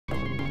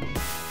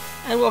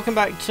And welcome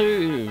back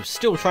to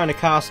still trying to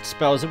cast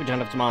spells that we don't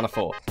have the mana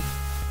for.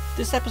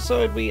 This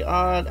episode we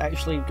are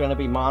actually going to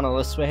be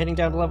manaless. We're heading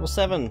down to level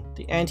 7,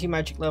 the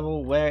anti-magic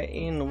level,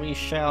 wherein we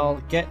shall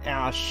get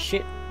our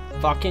shit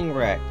fucking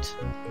wrecked.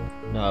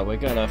 No, we're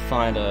going to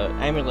find an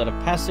amulet of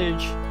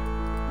passage.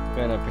 We're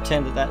going to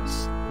pretend that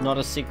that's not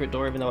a secret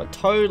door even though it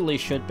totally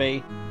should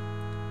be.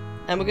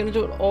 And we're going to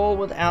do it all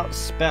without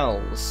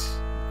spells.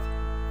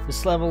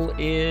 This level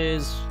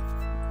is...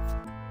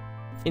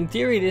 in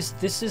theory,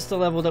 this is the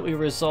level that we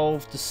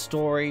resolve the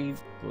story,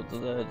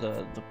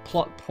 the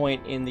plot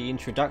point in the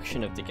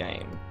introduction of the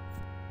game.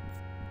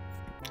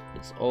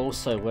 It's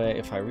also where,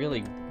 if I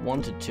really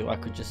wanted to, I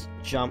could just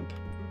jump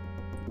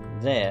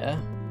there.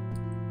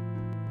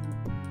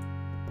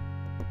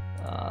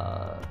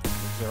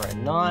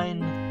 09.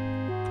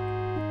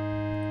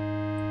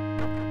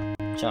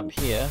 Jump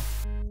here.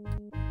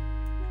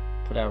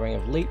 Put our Ring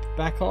of Leap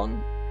back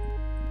on.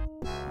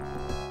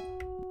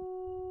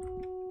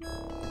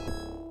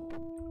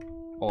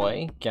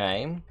 Oi,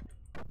 game.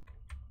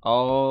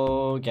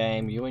 Oh,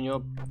 game, you and your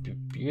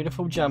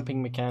beautiful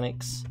jumping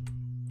mechanics.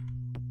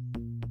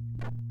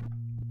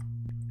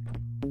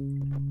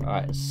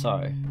 Alright,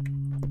 so.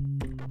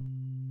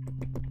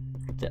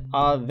 There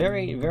are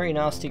very, very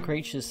nasty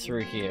creatures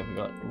through here. We've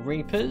got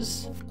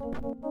Reapers.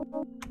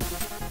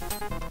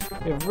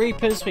 We have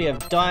Reapers, we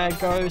have Dire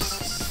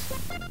Ghosts.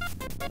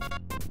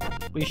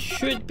 We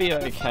should be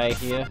okay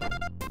here.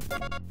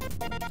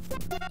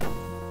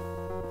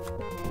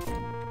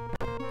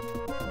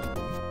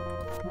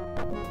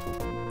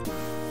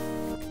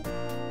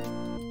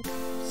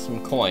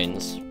 Some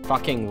coins.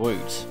 Fucking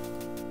loot.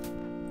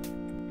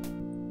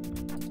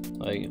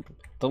 Like,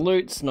 the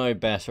loot's no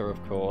better,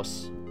 of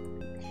course.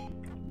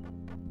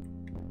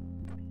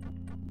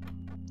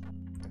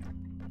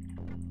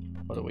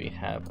 What do we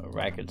have? A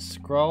ragged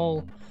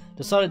scroll.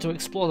 Decided to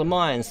explore the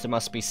mines. There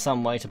must be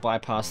some way to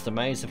bypass the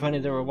maze, if only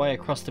there were a way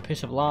across the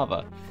pit of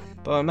lava.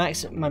 But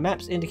my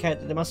maps indicate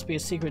that there must be a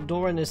secret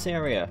door in this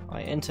area.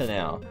 I enter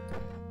now.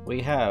 We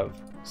have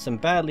some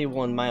badly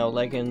worn male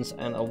leggings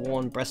and a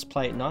worn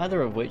breastplate,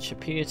 neither of which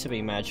appear to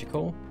be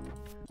magical.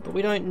 But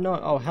we don't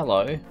know— oh,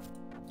 hello.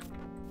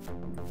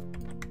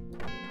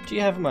 Do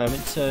you have a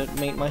moment to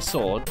meet my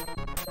sword?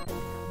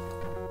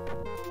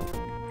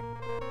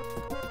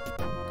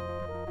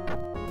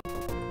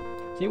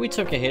 See, we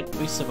took a hit,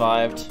 we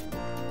survived.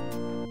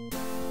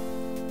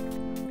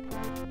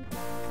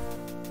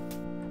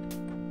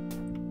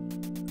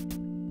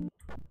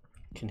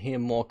 Can hear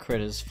more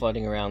critters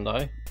floating around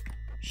though.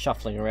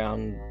 Shuffling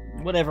around,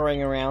 whatevering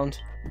around.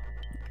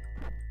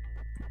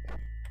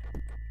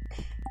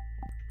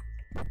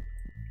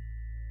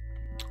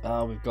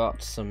 We've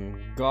got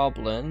some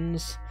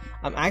goblins.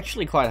 I'm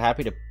actually quite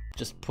happy to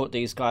just put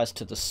these guys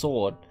to the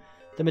sword.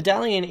 The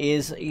medallion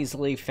is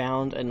easily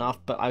found enough,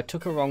 but I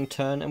took a wrong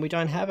turn and we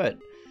don't have it.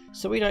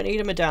 So we don't need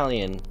a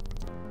medallion.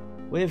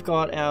 We've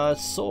got our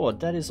sword.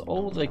 That is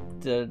all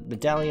the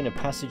medallion of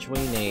passage we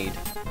need.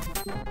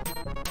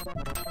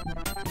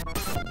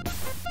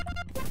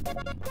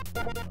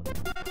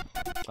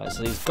 Right,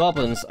 so these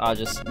goblins are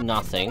just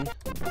nothing.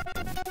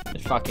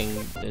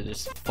 They're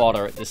just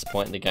fodder at this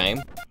point in the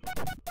game.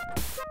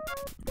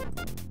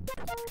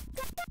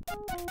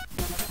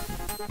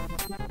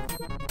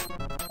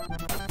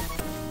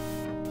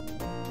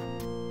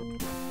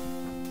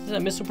 Is that a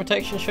missile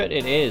protection shirt?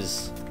 It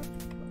is.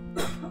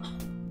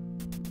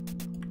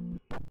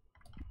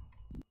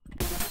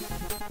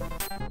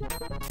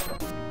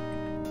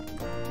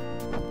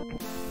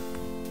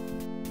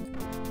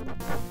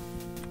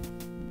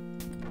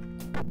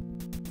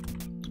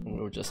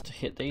 We'll just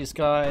hit these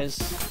guys.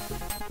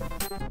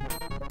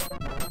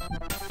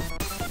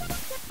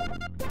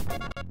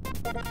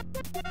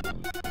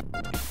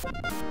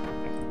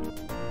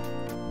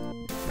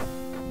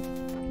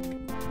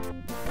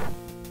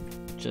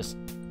 Just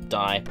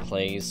die,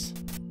 please.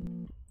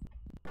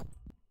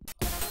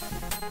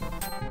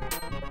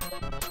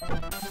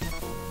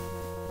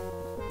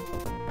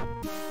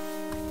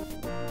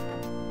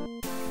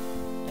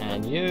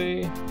 And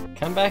you,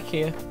 come back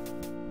here.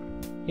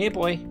 Here,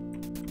 boy.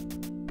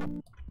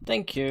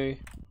 Thank you.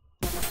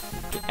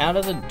 Get out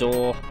of the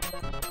door.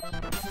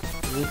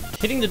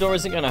 Hitting the door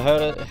isn't going to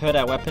hurt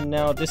our weapon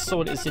now. This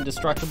sword is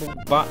indestructible,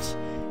 but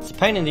it's a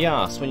pain in the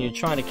ass when you're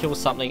trying to kill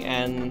something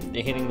and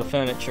you're hitting the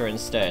furniture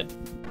instead.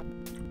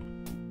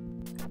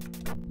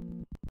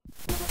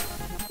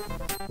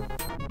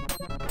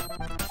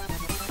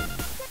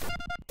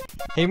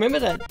 Hey, remember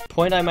that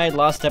point I made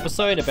last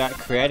episode about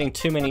creating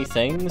too many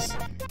things?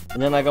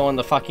 And then I go on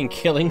the fucking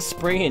killing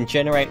spree and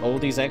generate all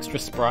these extra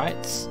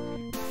sprites?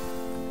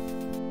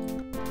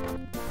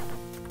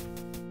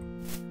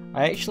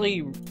 I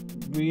actually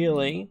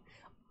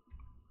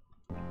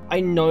I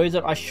know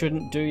that I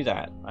shouldn't do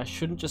that. I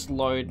shouldn't just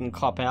load and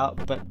cop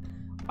out, but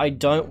I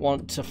don't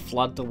want to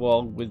flood the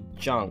world with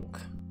junk.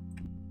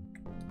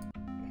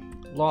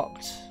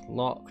 Locked.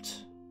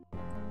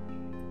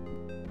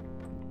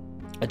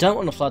 I don't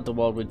want to flood the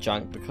world with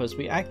junk because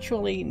we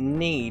actually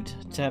need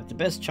to have the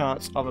best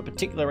chance of a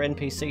particular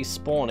NPC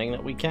spawning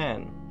that we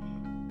can.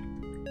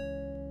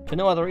 For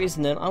no other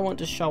reason than I want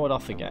to show it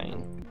off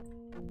again.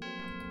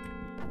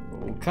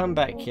 We'll come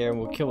back here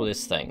and we'll kill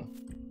this thing.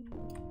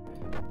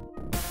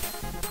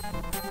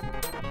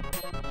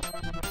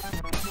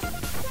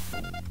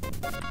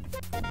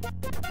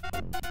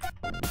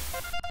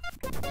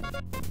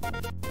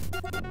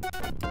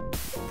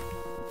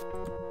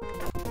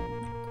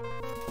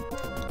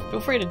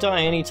 Feel free to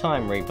die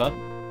anytime, Reaper.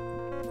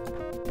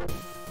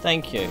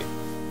 Thank you.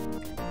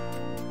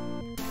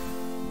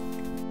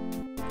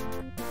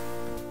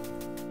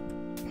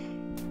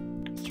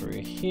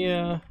 Through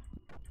here.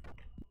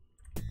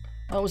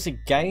 Oh, it was a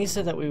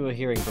geyser that we were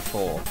hearing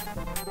before.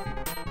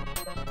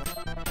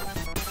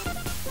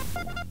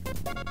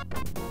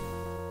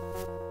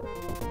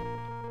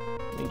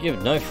 We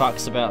give no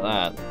fucks about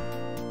that.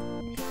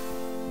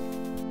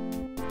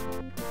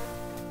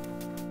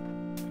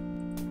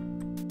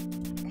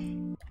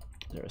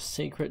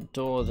 Secret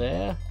door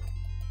there.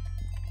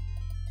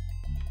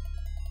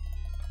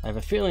 I have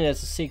a feeling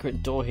there's a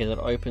secret door here that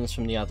opens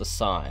from the other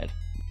side.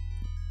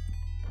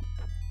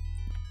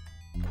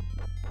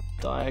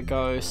 Dire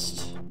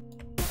Ghost.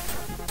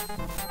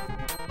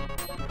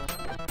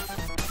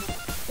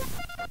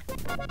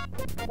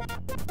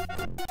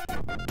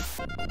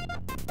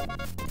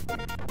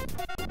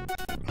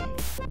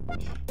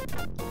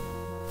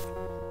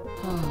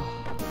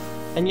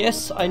 And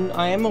yes,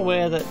 I am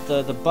aware that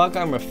the bug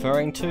I'm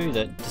referring to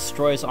that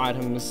destroys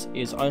items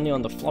is only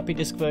on the floppy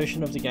disk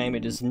version of the game.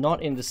 It is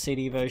not in the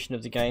CD version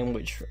of the game,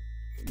 which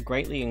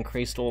greatly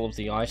increased all of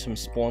the item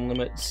spawn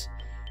limits.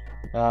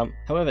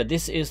 However,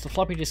 this is the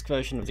floppy disk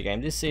version of the game.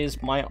 This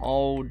is my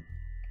old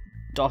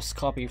DOS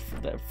copy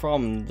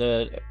from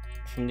the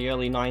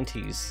early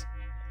 90s.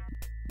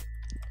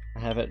 I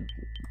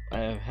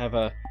have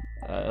a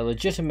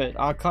legitimate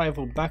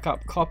archival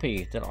backup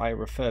copy that I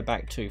refer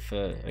back to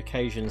for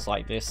occasions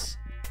like this.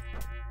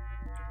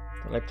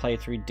 That I play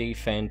through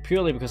Defend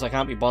purely because I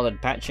can't be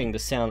bothered patching the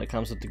sound that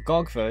comes with the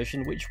GOG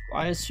version, which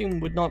I assume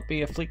would not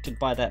be afflicted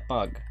by that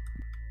bug.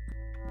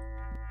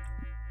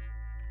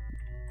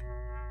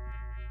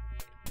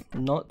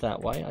 Not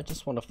that way, I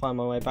just want to find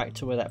my way back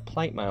to where that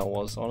plate mail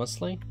was,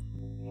 honestly.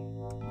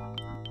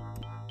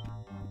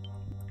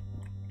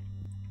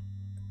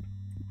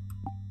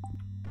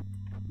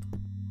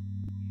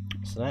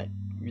 So that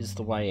is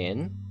the way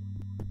in.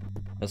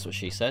 That's what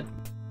she said.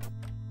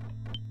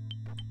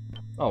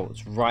 Oh,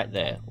 it's right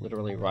there.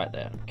 Literally right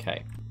there.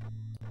 Okay.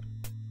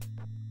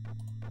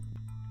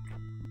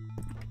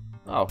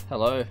 Oh,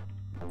 hello.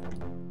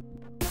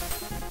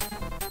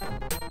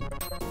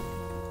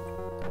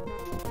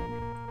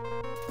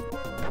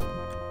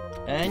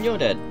 And you're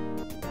dead.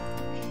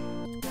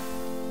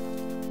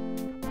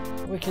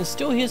 We can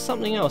still hear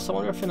something else. I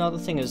wonder if another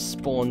thing has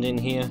spawned in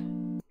here.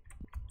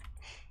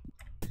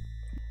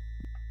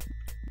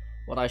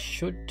 What I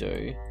should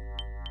do,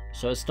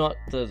 so it's not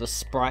the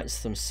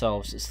sprites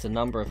themselves, it's the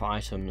number of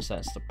items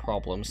that's the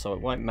problem, so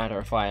it won't matter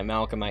if I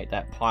amalgamate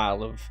that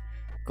pile of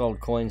gold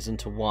coins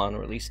into one,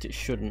 or at least it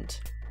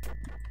shouldn't.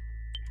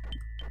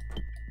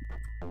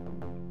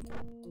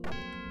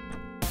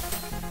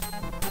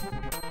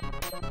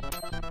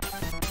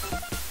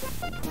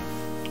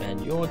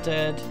 And you're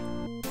dead.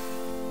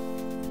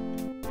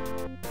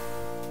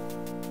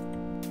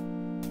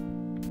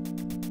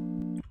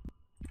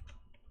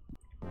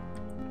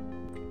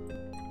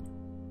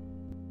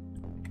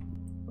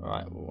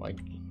 Right, well, I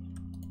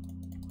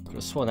could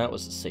have sworn that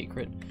was a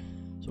secret.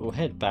 So we'll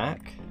head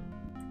back.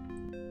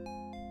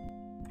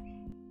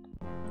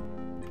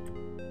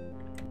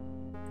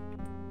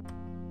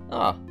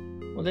 Ah,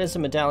 well there's a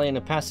medallion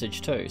of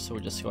passage too, so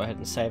we'll just go ahead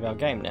and save our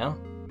game now.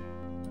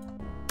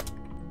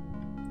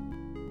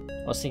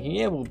 I was thinking,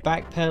 yeah, we'll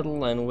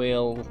backpedal and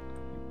we'll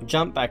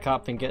jump back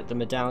up and get the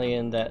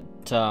medallion that,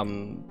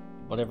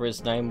 whatever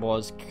his name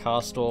was,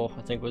 Castor,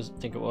 I think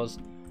it was.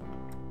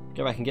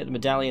 Go back and get the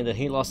medallion that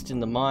he lost in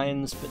the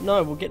mines, but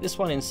no, we'll get this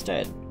one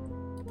instead.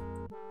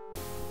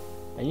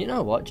 And you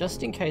know what,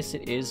 just in case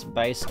it is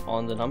based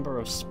on the number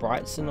of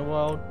sprites in the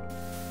world,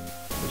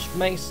 which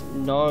makes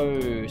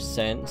no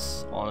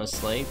sense,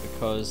 honestly,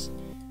 because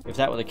if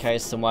that were the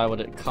case, then why would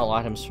it cull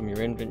items from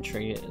your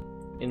inventory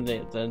in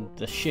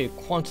the sheer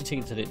quantity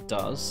that it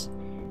does?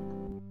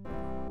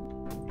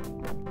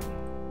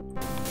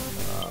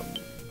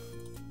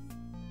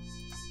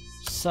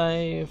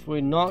 Save.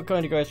 We're not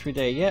going to go through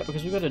there yet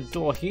because we've got a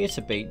door here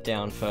to beat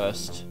down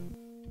first.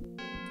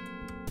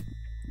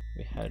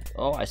 We had...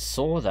 oh, I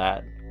saw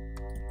that.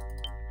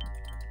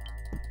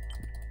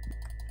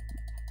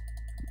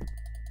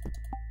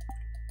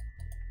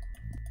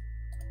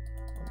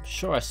 I'm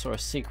sure I saw a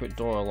secret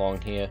door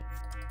along here.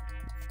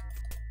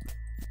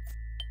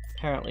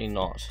 Apparently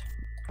not.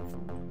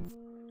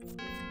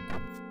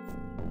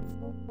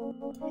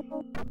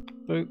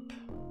 Boop.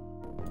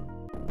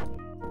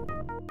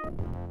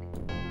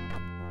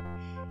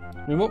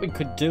 I mean, what we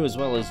could do as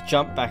well is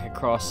jump back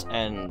across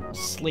and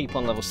sleep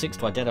on level 6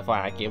 to identify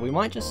our gear. We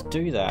might just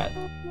do that.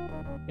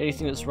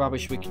 Anything that's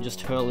rubbish we can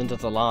just hurl into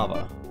the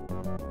lava.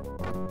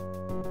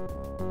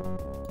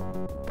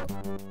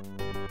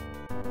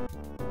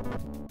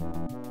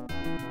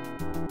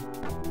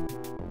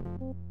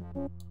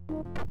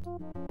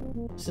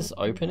 Is this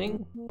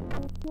opening?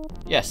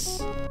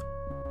 Yes.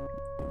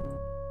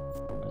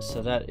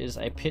 So that is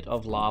a pit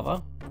of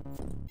lava.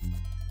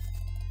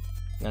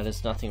 That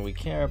is nothing we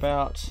care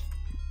about.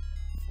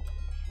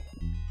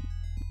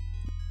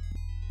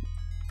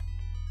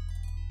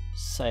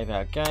 Save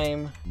our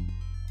game.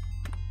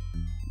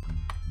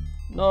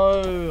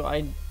 No,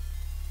 I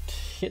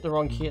hit the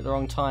wrong key at the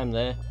wrong time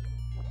there.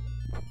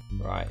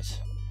 Right.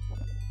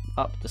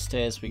 Up the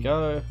stairs we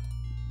go.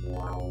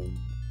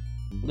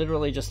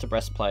 Literally just a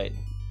breastplate.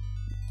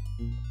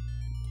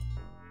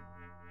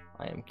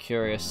 I am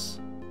curious.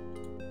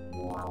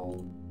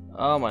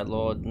 Oh my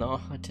lord,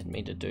 no, I didn't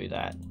mean to do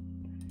that.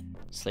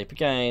 Sleep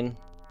again.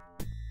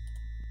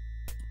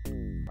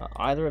 Are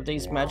either of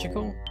these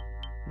magical?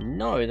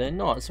 No, they're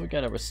not, so we're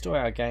going to restore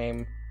our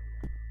game.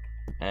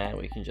 And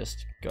we can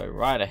just go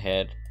right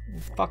ahead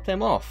and fuck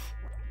them off.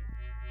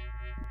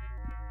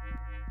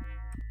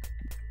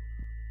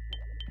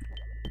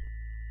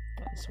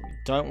 So we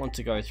don't want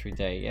to go through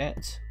there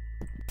yet.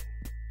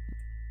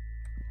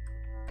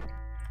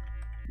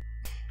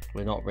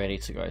 We're not ready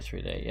to go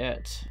through there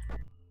yet.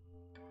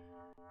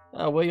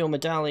 Oh, where's your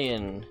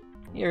medallion?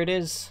 Here it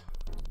is.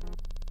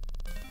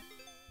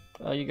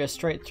 Oh, you go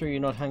straight through,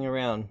 you not hang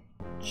around.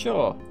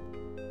 Sure.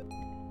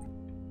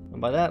 And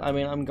by that, I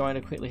mean I'm going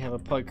to quickly have a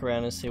poke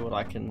around and see what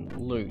I can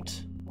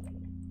loot.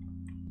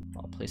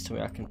 Oh, please tell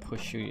me I can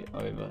push you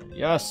over.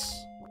 Yes!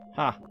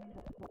 Ha!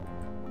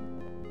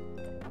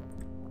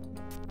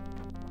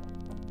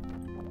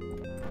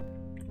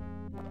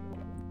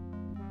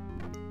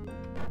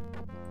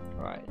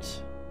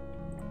 Right.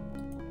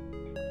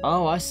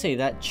 Oh, I see.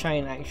 That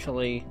chain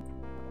actually...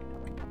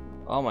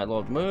 Oh my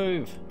lord,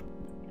 move!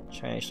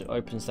 Chain actually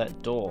opens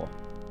that door.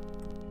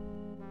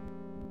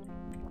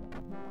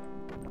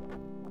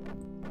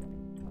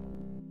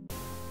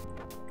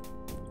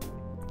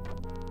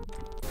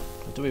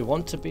 Do we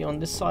want to be on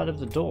this side of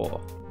the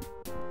door?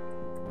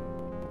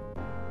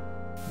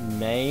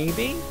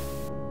 Maybe?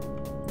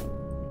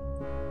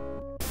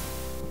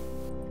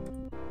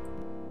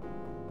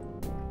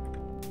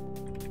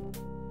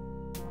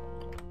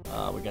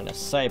 We're gonna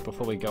save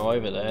before we go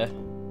over there.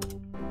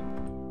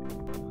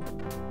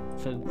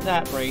 For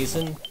that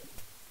reason.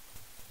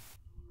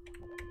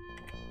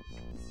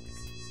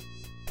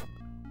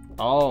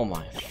 Oh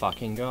my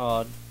fucking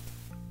god.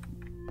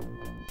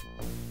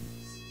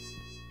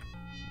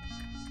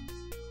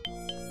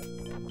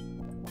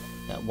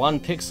 That one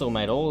pixel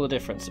made all the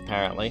difference,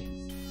 apparently.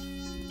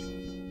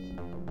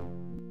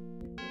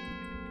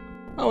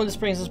 Oh, and this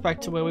brings us back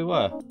to where we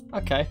were.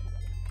 Okay.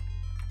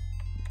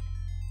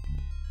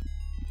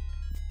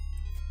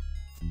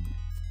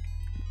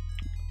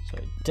 So,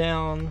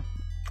 down.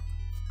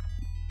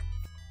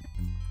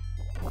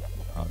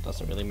 Oh, it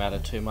doesn't really matter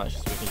too much,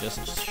 so we can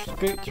just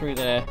scoot through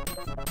there.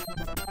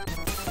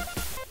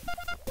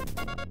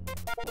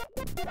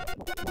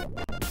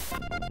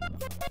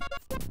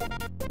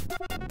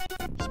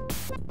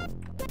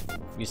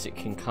 Music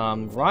can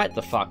calm right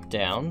the fuck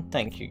down.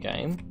 Thank you,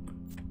 game.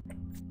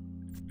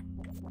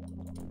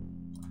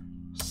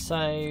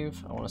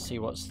 Save. I want to see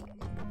what's...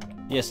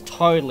 Yes,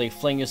 totally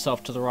fling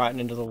yourself to the right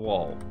and into the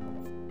wall.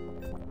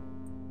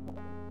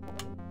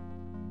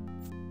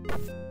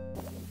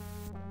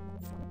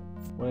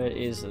 Where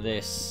is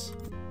this?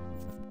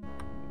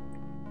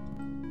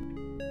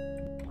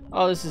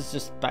 Oh, this is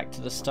just back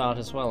to the start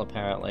as well,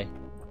 apparently.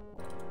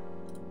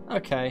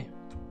 Okay.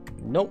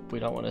 Nope, we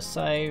don't want to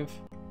save.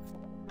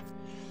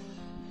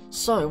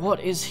 So, what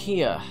is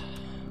here?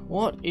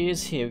 What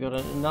is here? We've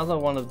got another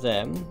one of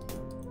them.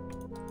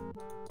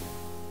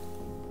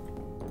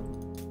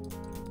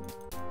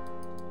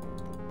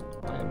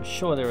 I'm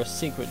sure there are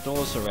secret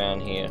doors around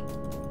here.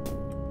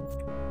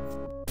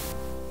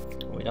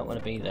 We don't want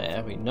to be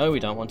there. We know we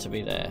don't want to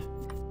be there.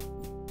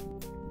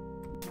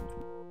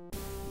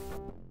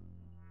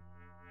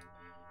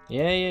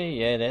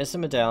 Yeah, there's the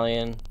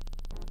medallion.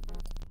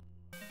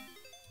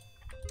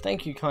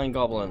 Thank you, kind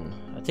goblin.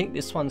 I think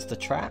this one's the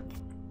trap.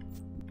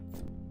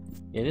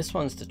 Yeah, this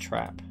one's the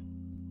trap.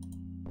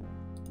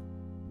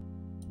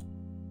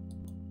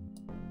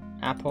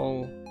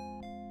 Apple.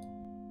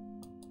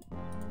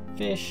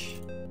 Fish.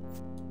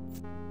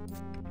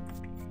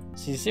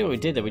 So you see what we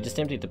did there? We just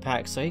emptied the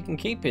pack so he can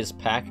keep his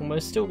pack and we're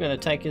still going to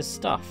take his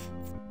stuff.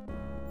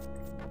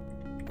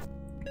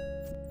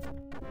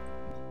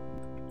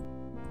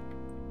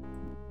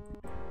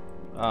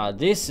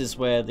 This is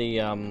where the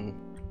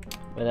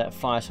where that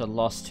fighter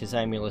lost his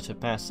amulet of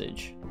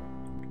passage.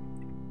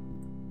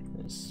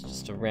 It's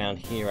just around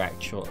here,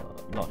 actually.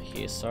 Not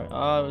here, sorry.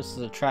 Oh, this is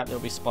a trap.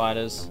 There'll be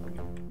spiders.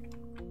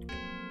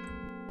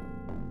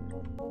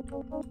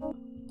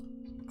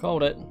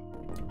 Called it.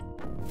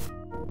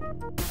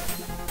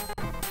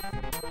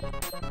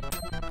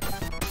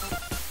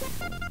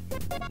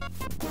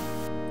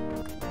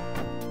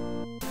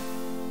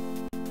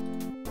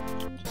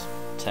 Just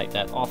take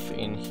that off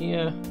in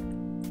here.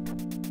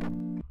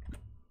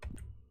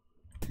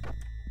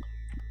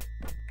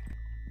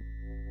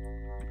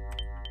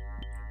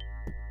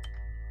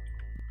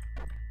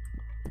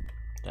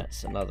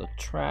 That's another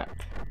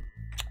trap.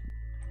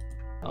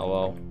 Oh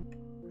well.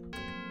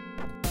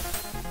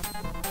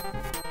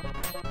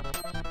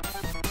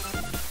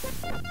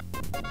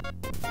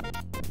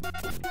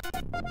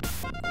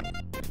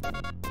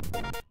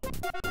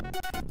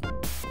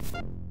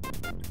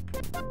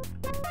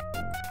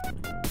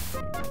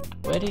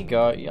 Where'd he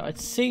go? Yeah, I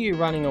see you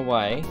running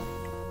away.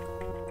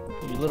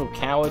 You little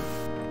coward.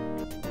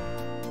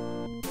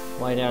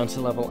 Way down to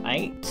level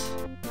 8.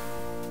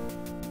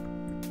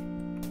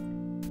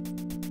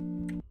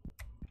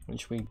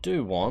 Which we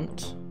do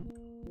want.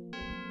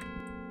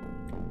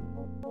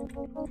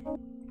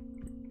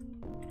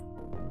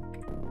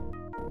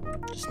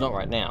 Just not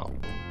right now.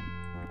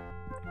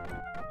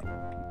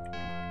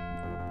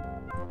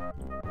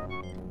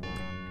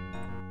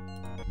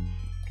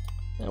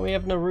 Now we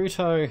have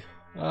Naruto.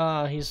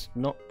 Ah, he's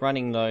not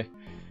running though.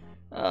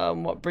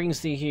 What brings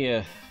thee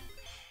here?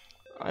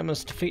 I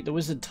must defeat the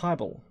wizard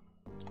Tybal.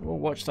 Well,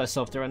 watch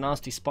thyself, there are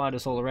nasty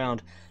spiders all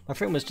around. My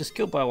friend was just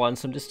killed by one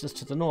some distance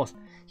to the north.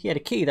 He had a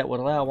key that would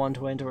allow one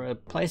to enter a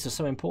place of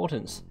some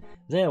importance.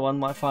 There one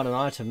might find an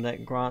item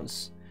that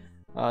grants,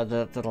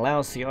 that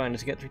allows the owner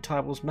to get through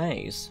Tybal's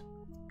maze.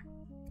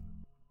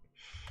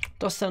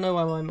 Dost thou know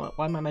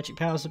why my magic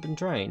powers have been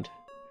drained?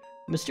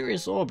 A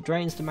mysterious orb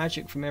drains the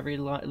magic from every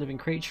living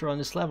creature on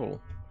this level.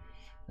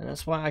 And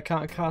that's why I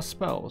can't cast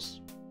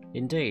spells.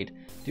 Indeed,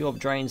 the orb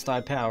drains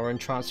thy power and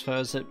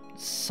transfers it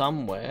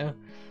somewhere,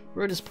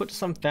 where it is put to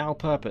some foul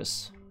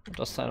purpose.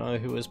 Dost thou know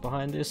who is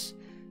behind this?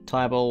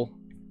 Tybal.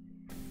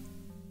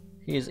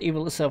 He is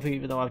evil itself,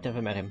 even though I've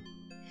never met him.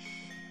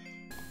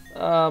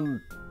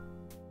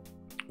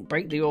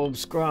 Break the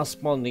orb's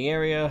grasp on the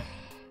area.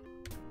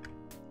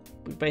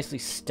 We basically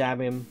stab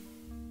him.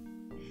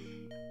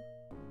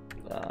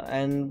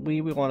 And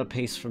we want a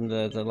piece from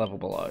the level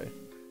below.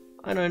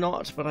 I know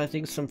not, but I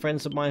think some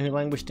friends of mine who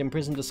languished in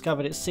prison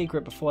discovered its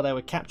secret before they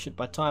were captured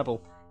by Tybal.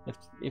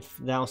 If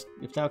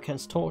thou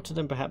canst talk to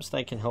them, perhaps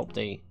they can help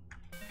thee.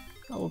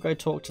 I will go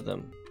talk to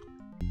them.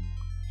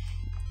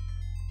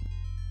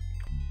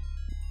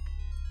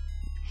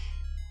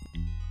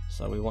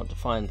 So we want to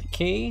find the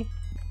key.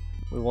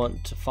 We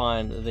want to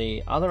find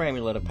the other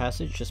amulet of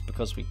passage just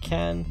because we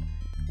can.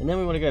 And then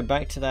we want to go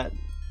back to that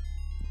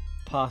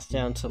path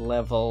down to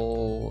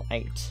level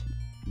 8.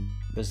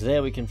 Because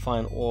there we can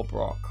find Orb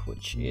Rock,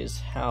 which is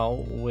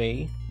how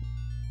we...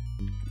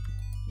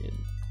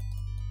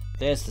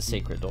 There's the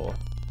secret door.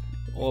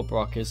 Orb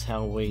Rock is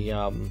how we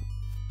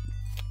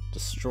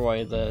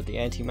destroy the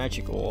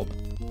anti-magic orb.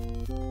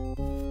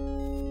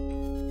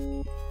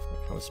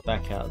 It comes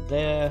back out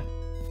there.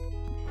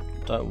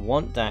 Don't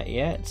want that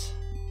yet.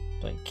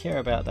 Don't care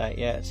about that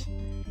yet.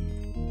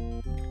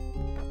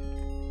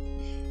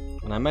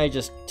 And I may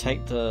just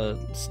take the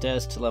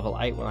stairs to level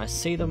 8 when I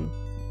see them.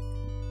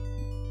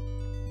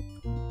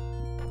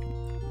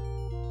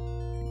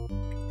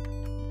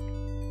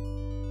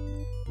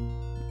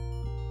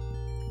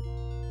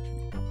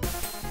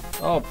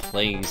 Oh,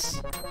 please.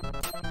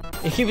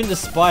 Even the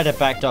spider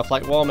backed off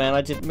like, whoa man,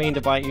 I didn't mean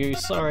to bite you,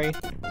 sorry.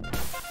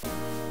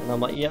 And I'm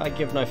like, yeah, I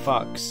give no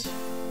fucks.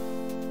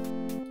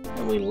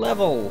 And we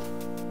level!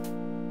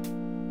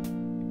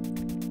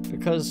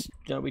 Because,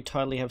 you know, we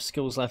totally have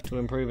skills left to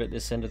improve at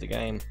this end of the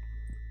game.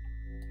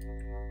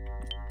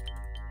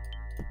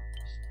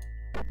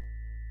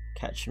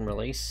 Catch and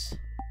release.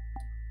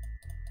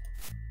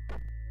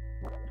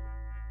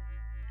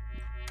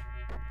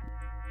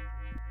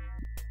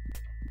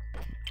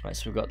 Right,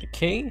 so we've got the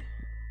key.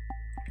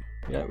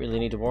 We don't really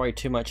need to worry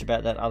too much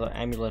about that other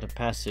amulet of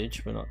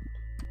passage. We're not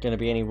going to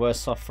be any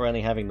worse off for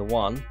only having the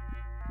one.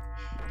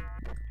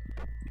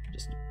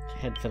 Just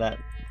head for that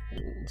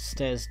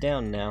stairs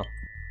down now.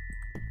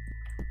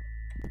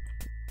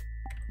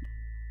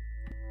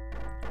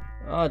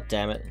 Oh,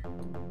 damn it.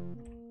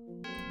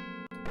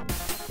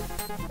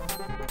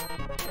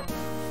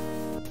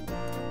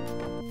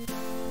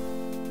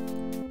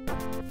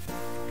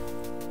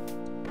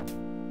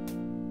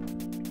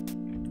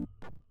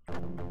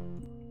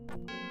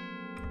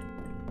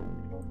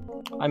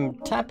 I'm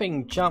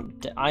tapping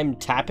jump,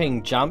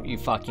 you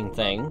fucking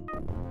thing.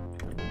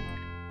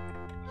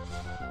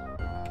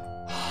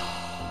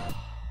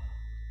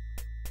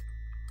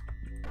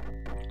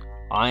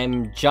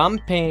 I'm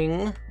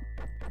jumping.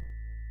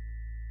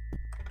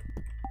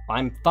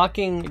 I'm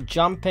fucking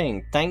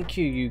jumping. Thank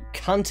you, you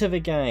cunt of a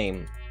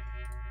game.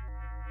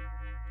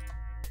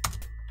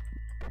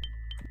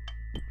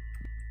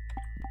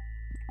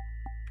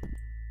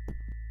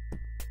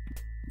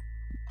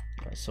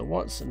 Okay, so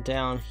what's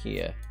down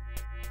here?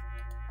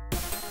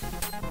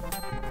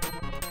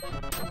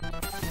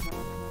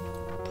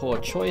 Poor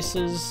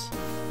choices.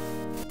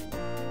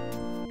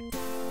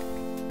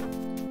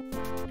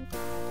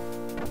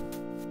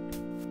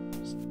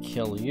 Just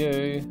kill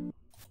you.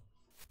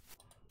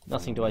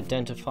 Nothing to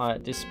identify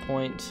at this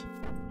point.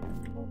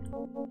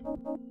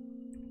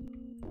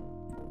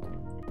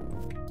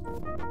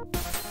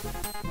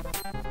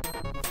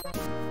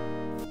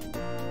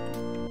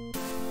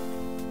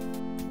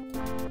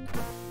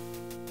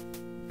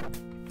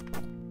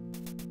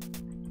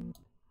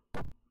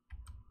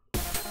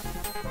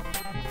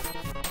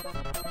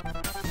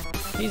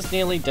 He's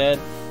nearly dead.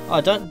 Oh,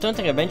 I don't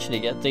think I mentioned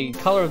it yet. The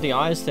colour of the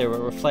eyes there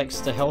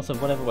reflects the health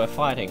of whatever we're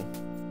fighting.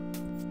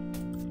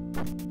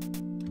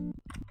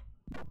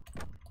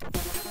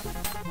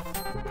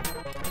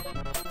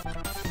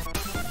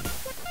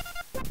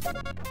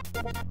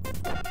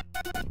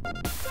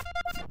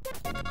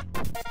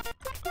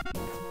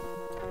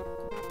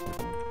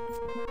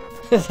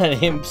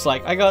 That imp's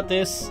like, I got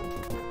this.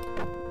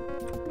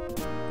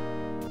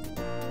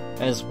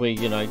 As we,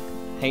 you know,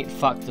 hate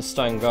fuck the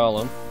stone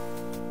golem.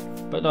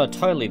 But no,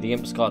 totally, the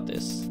imp's got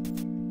this.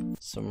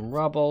 Some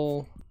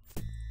rubble.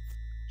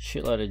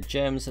 Shitload of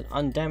gems, an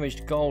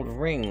undamaged gold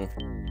ring.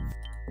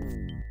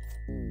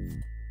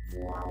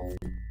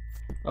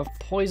 Of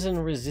poison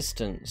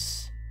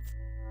resistance.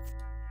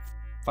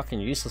 Fucking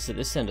useless at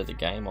this end of the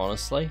game,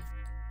 honestly.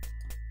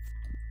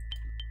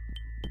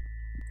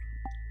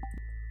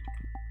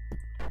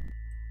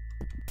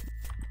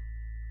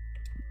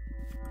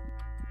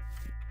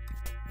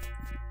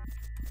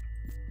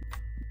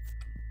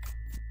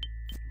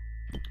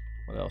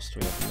 What else do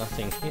we have?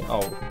 Nothing here.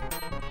 Oh,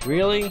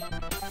 really?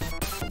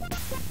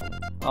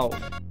 Oh,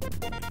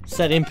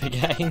 set imp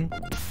again.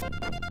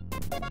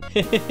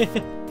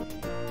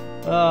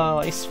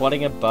 Oh, he's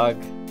swatting a bug.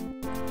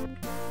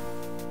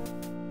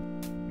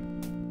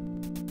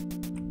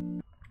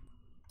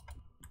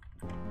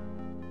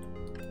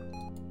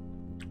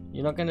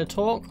 You're not going to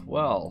talk?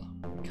 Well,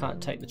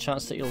 can't take the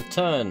chance that you'll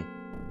turn.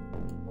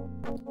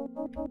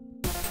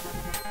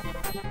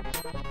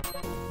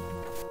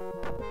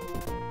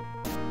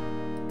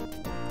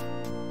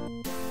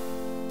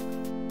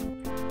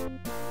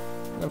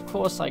 And of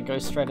course I go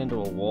straight into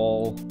a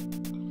wall.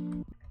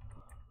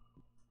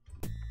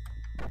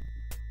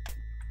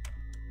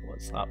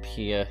 What's up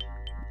here?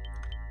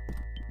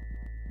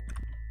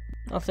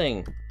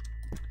 Nothing.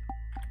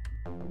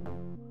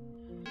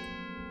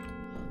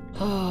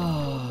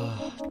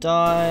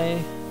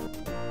 Die.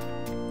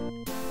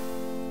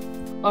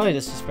 Oh,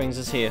 this just brings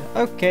us here.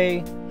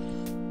 Okay.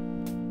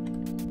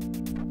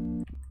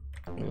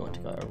 We want to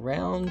go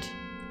around.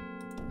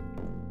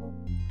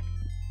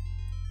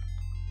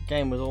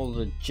 Game with all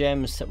the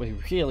gems that we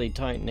really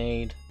don't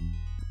need.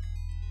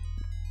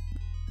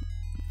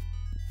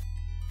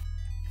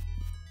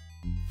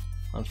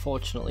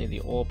 Unfortunately,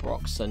 the orb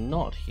rocks are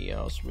not here.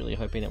 I was really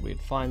hoping that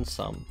we'd find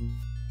some.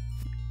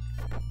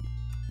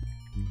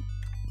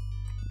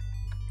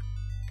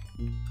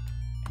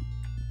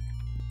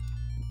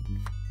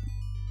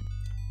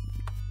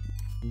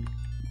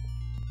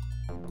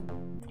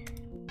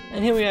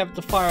 And here we have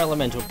the fire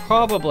elemental,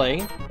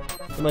 probably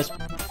the most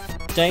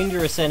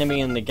dangerous enemy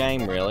in the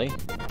game, really.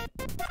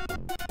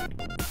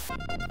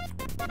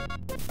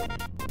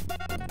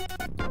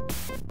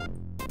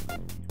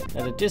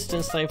 At a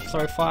distance they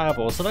throw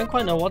fireballs. I don't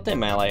quite know what their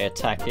melee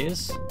attack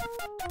is.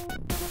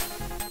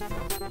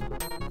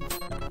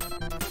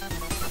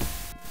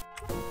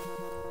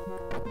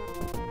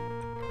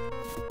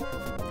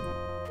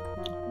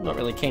 I'm not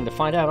really keen to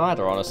find out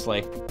either,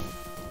 honestly.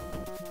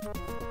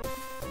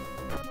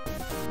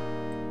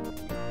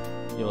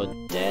 You're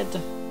dead.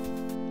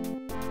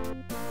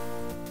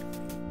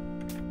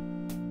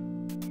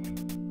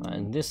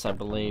 And this, I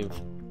believe,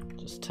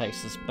 just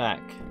takes us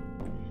back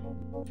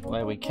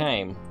where we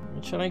came,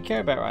 which I don't care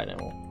about right now.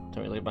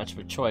 Don't really have much of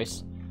a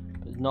choice,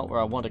 but it's not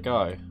where I want to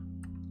go.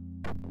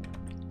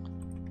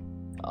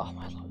 Oh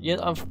my lord! Yeah,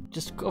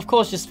 of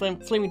course, just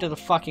flee me to the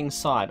fucking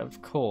side,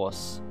 of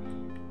course.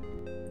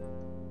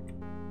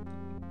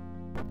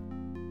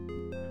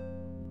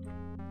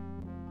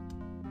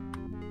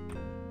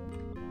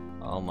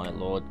 Oh my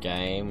lord,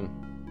 game.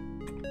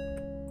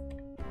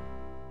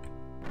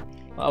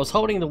 I was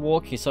holding the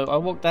walk key, so I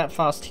walked that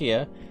fast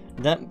here.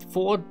 That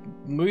forward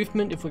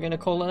movement, if we're going to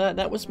call it that,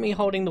 that was me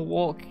holding the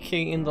walk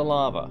key in the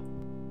lava.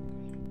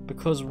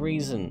 Because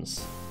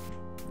reasons.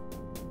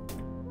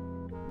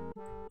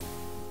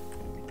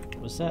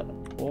 Was that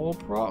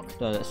orb rock?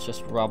 No, that's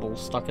just rubble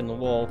stuck in the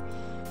wall.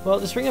 Well,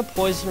 this ring of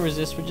poison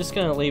resist, we're just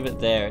going to leave it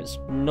there. It's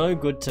no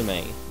good to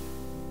me.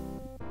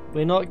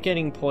 We're not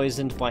getting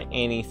poisoned by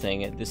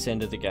anything at this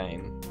end of the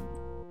game.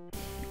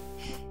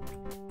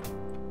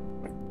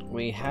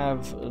 We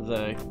have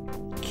the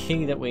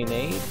key that we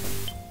need.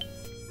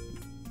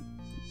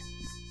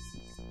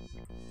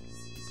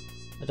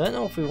 I don't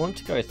know if we want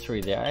to go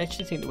through there. I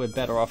actually think that we're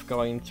better off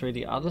going through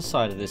the other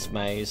side of this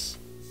maze.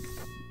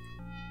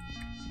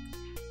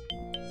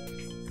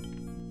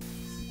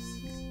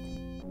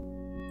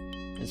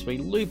 As we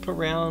loop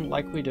around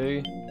like we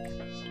do.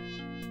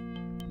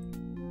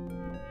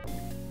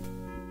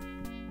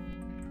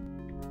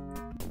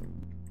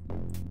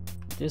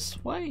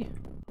 This way?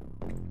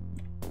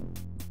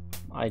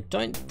 I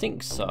don't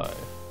think so.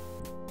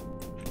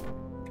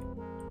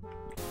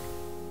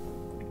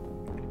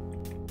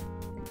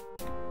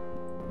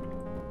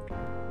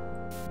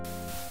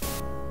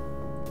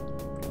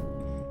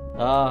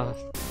 Ah,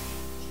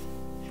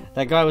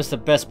 that guy was the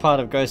best part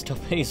of Ghost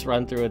Torpedo's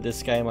run through of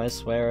this game, I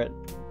swear it.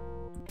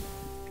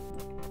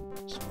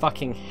 I was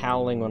fucking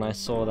howling when I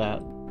saw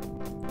that.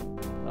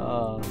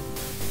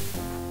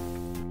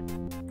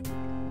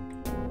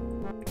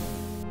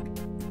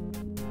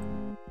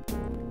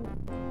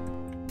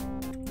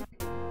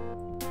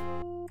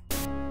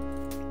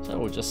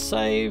 we'll just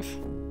save.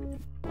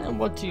 And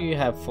what do you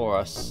have for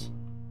us?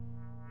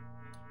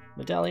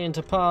 Medallion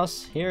to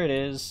pass, here it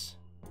is.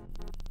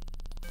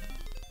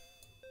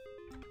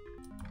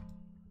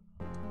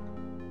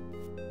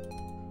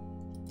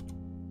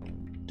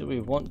 Do we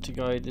want to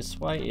go this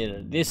way? Yeah,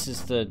 this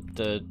is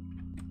the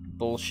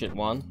bullshit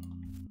one.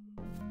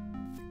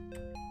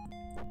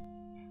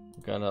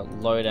 We're gonna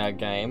load our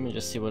game and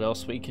just see what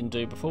else we can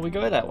do before we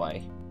go that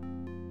way.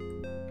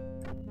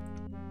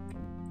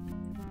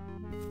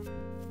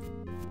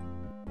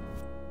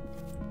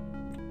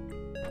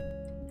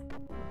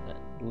 That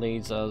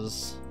leads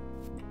us...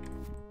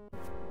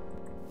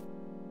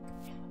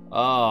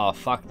 Oh,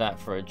 fuck that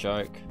for a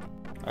joke.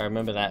 I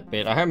remember that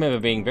bit. I remember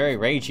being very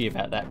ragey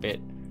about that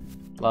bit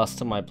last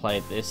time I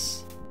played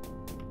this.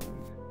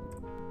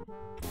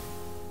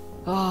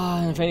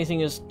 Ah, if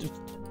anything is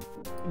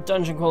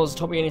dungeon crawlers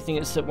taught me anything,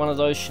 it's that one of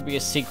those should be a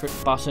secret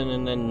button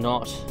and then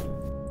not.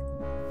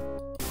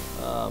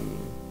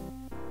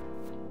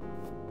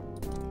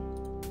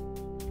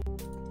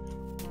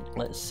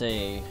 Let's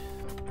see.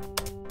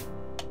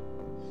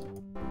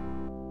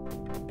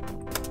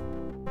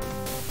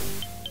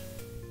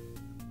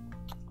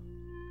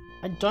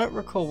 I don't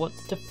recall what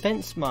the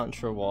defense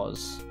mantra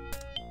was.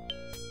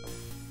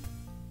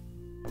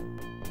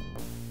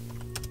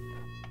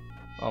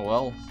 Oh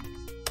well.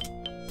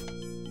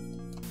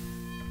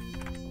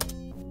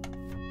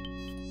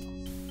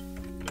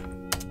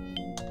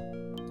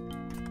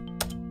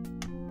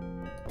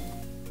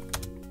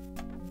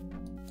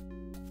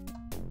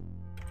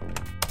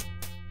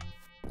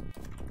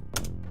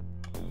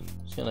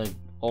 Just gonna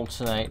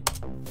alternate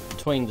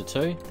between the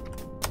two.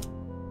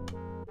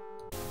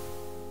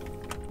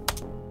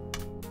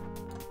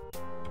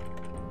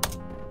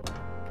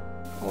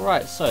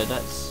 Alright, so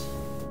that's...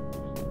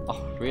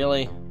 Oh,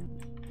 really?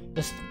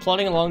 Just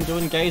plodding along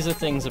doing gazer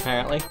things,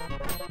 apparently.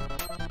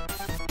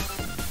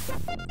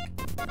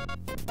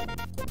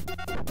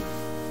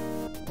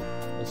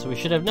 So we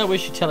should have no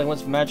issue telling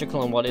what's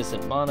magical and what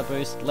isn't. Mana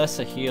boost,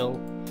 lesser heal.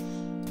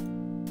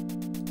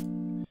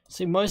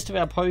 See, most of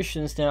our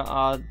potions now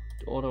are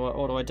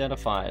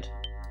auto-identified.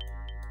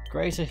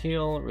 Greater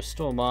heal,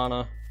 restore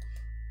mana.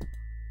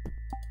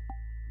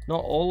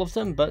 Not all of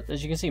them, but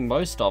as you can see,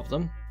 most of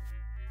them.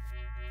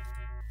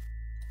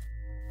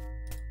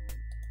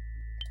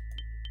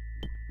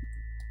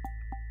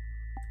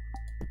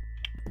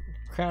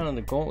 Crown and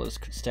the gauntlets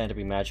could stand to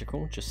be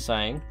magical, just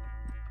saying.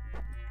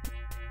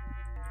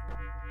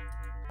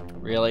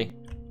 Really?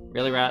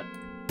 Really, rat?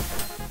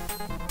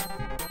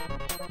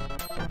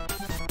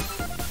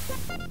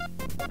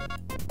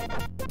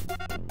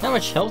 How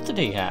much health did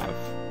he have?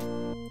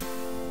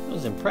 That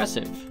was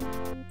impressive.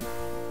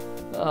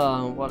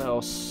 What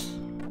else?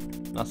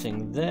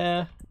 Nothing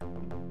there.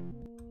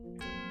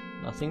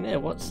 Nothing there.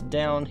 What's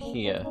down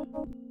here?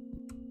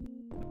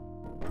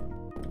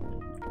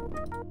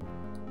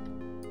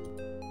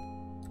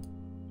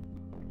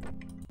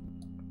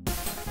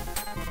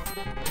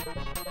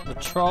 The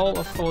troll,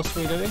 of course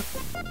we do.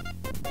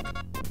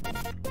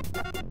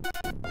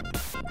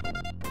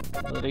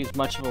 Not that he's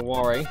much of a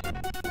worry.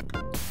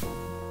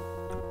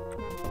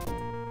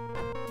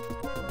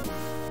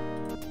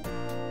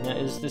 Now,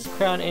 is this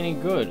crown any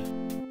good?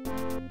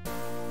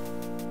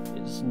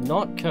 It's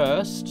not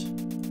cursed.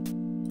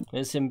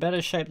 It's in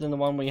better shape than the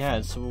one we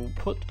had, so we'll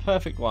put the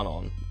perfect one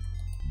on.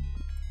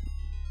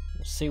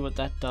 We'll see what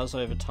that does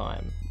over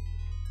time.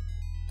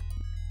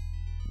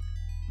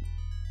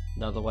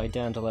 Another way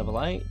down to level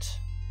 8.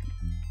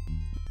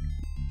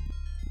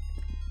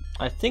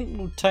 I think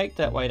we'll take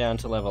that way down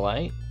to level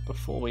 8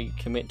 before we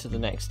commit to the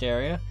next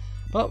area,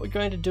 but we're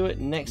going to do it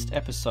next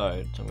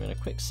episode. I'm going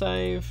to quick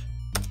save,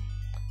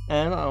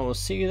 and I will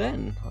see you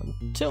then.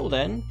 Until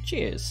then,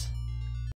 cheers.